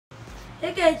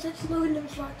Hey guys, it's Logan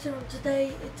to Channel.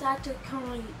 Today it's actually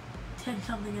currently 10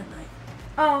 something at night.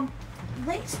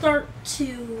 Late start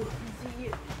to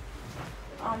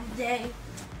the day.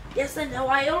 Yes, I know.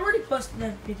 I already posted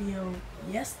that video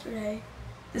yesterday.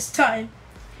 This time,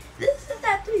 this is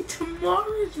actually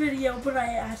tomorrow's video, but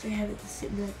I actually had it to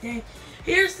sit in that day.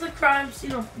 Here's the crime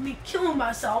scene of me killing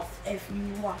myself. If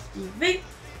you watch the big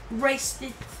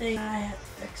wasted thing, I had to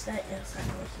fix that. Yes, I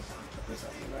know it's just on top of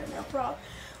something right now, probably.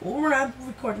 Well, when I'm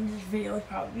recording this video, it'll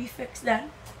probably be fixed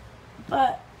then.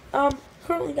 But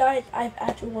currently, guys, I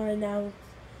actually want to announce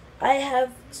I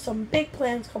have some big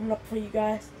plans coming up for you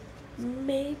guys.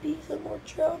 Maybe some more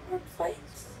trail park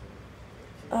fights.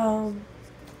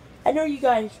 I know you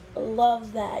guys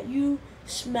love that. You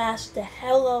smashed the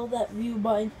hell out of that view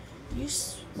button.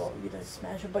 Well, you didn't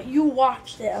smash it, but you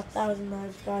watched it 1,000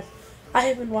 times, guys. I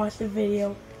haven't watched the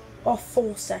video a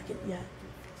full second yet.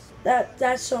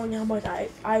 That's showing how much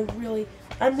I'm really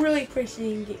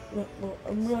appreciating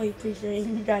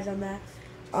you guys on that.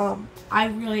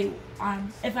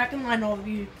 If I can line all of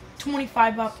you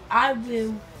 $25, I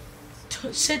will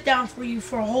sit down for you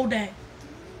for a whole day.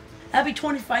 That'd be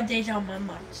 25 days out of my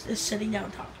month, just sitting down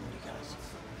and talking to you guys.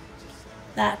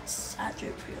 That's actually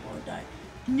a pretty long day.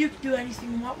 And you can do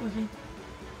anything you want with me.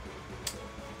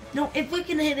 No, if we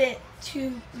can hit it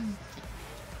to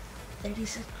 30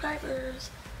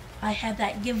 subscribers, I had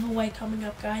that giveaway coming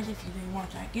up, guys. If you didn't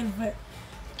watch that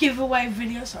giveaway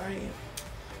video, sorry.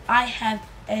 I have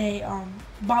a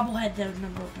bobblehead that I've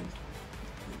never opened.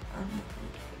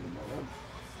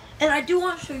 And I do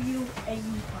want to show you a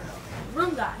new part of the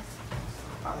room, guys.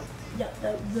 Yeah,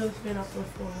 those been up there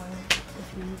for a while.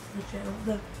 If you use the channel,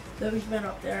 those been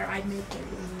up there. I made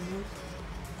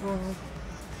videos.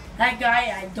 That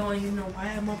guy, I don't even know why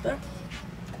I'm up there.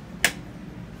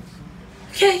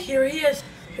 Okay, here he is.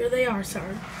 Here they are,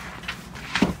 sorry.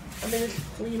 I'm gonna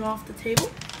clean off the table.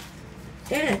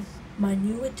 And my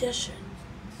new addition.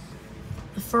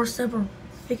 The first ever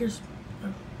figures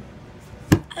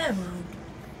ever owned.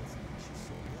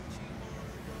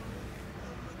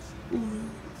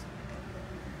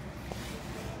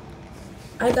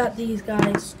 I got these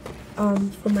guys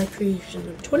for my creation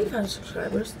of 25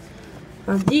 subscribers.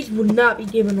 These would not be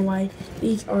given away.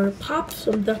 These are Pops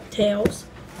from DuckTales.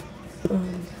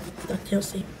 DuckTales,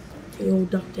 see, the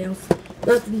old DuckTales,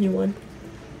 not the new one.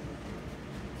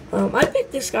 I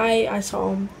picked this guy. I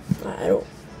saw him.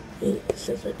 It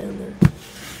says right down there.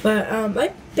 But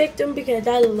I picked him because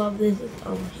I love this.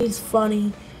 He's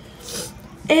funny.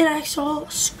 And I saw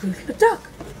Scrooge McDuck.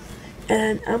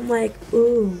 And I'm like,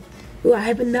 ooh, I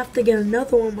have enough to get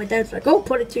another one. My dad's like, oh,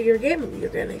 put it to your game you're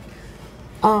getting.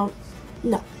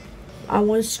 No. I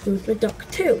want Scrooge McDuck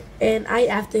too. And I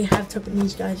actually have taken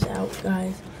these guys out,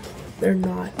 guys. They're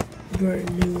not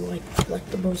brand new like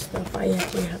collectible stuff. I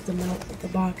actually have them out with the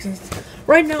boxes.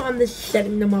 Right now I'm just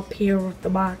setting them up here with the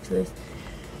boxes.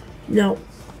 No.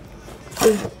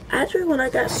 Actually, when I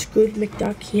got Scrooge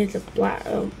McDuck, he has a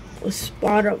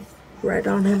spot of red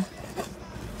on him.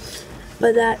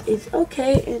 But that is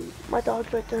okay, and my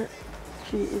dog right there,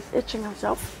 she is itching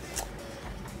herself.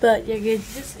 But yeah,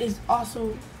 guys, this is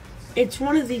also, it's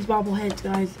one of these bobbleheads,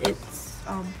 guys. It's,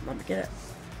 let me get it.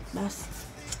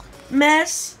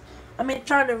 Mess. I mean,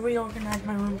 trying to reorganize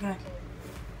my room, guys.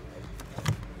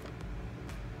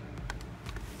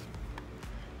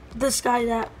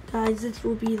 Guys, this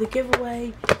will be the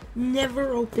giveaway.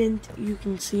 Never opened. You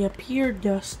can see up here,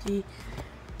 Dusty.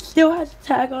 Still has a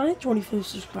tag on it, 25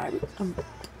 subscribers.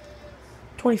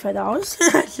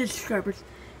 $25 subscribers.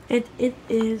 It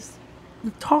is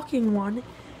the talking one.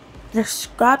 The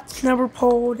scraps never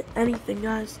pulled anything,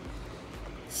 guys.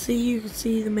 See, you can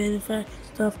see the manufacturing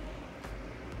stuff.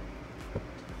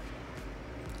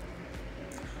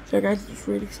 So, guys, just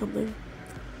reading something.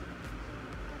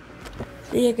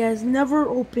 So, yeah, guys, never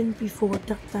opened before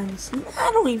Duck Dynasty. I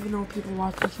don't even know if people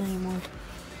watch this anymore.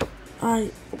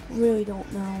 I really don't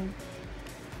know.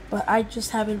 But I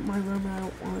just have it in my room and I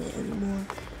don't want it anymore.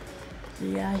 So,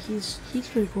 yeah, he's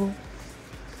pretty cool.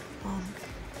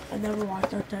 I never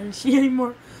watched Duck Dynasty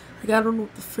anymore. Like, I don't know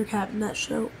what the frick happened in that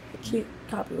show. I can't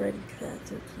copyright to that.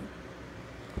 So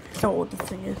that's not what the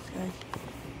thing is, guys.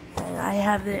 And I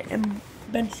have it and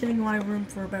been sitting in my room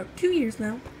for about 2 years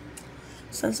now.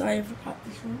 Since I ever got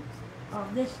this room.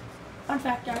 This, fun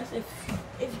fact, guys,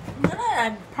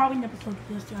 I probably never told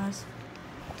you this, guys.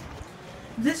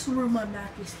 This room I'm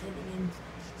actually standing in,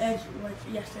 as like,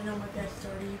 yes, I know my dad's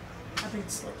dirty. I've been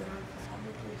sleeping on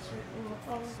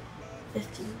probably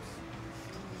 15.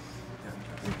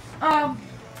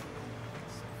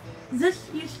 This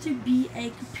used to be a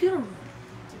computer room.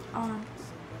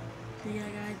 But yeah,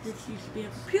 guys, this used to be a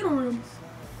computer room,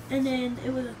 and then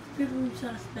it was a computer room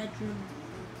slash bedroom.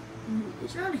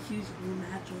 It's not a huge room,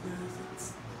 actually,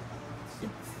 guys.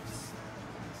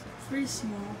 It's pretty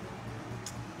small.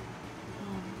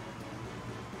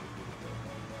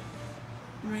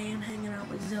 Ryan hanging out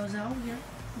with Zozo here.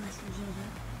 Nice for Zozo.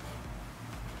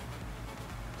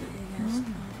 But yeah, guys, I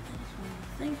just want to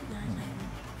thank you guys, and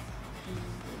thank you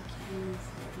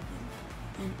for everything.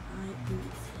 And I will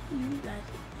see you guys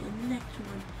in the next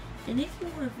one. And if you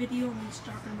want a video of me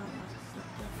talking about my stuff,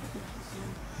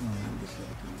 I'm just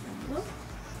gonna comment down below.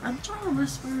 I'm trying to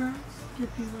whisper, get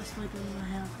people asleep in my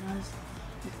house, guys.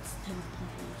 It's 10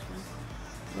 o'clock in this way.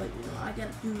 But you know, I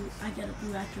gotta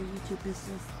do actual YouTube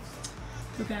business.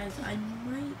 So guys, I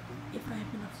might, if I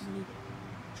have enough money,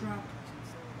 drop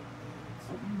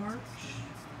a March.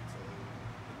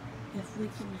 If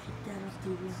we can hit that up to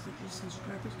 100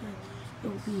 subscribers, guys, it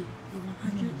will be the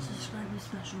 100 subscriber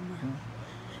special March.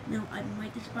 Now, I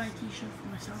might just buy a t-shirt for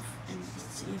myself and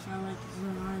see if I like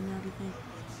the design and everything,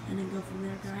 and then go from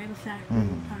there. I have a factory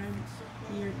one time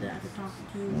here that I've been talking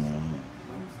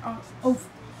to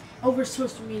over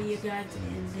social media, guys,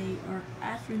 and they are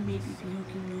actually maybe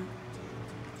hooking me up.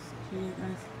 So yeah,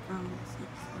 guys,